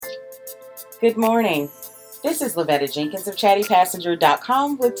Good morning. This is Lavetta Jenkins of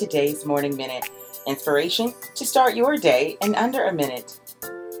ChattyPassenger.com with today's Morning Minute. Inspiration to start your day in under a minute.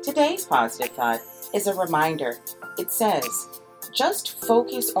 Today's positive thought is a reminder. It says, just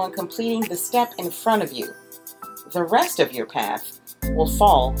focus on completing the step in front of you. The rest of your path will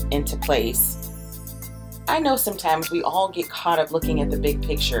fall into place. I know sometimes we all get caught up looking at the big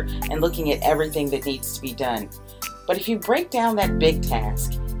picture and looking at everything that needs to be done. But if you break down that big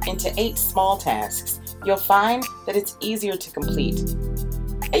task into 8 small tasks, you'll find that it's easier to complete.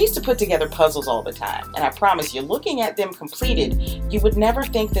 I used to put together puzzles all the time, and I promise you, looking at them completed, you would never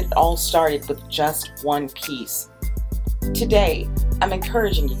think that it all started with just one piece. Today, I'm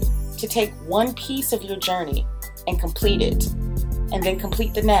encouraging you to take one piece of your journey and complete it, and then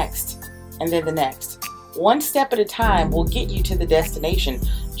complete the next, and then the next. One step at a time will get you to the destination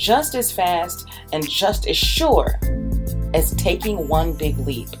just as fast and just as sure as taking one big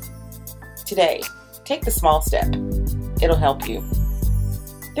leap. Today, take the small step. It'll help you.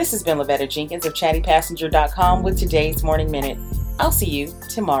 This has been Lavetta Jenkins of ChattyPassenger.com with today's Morning Minute. I'll see you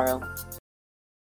tomorrow.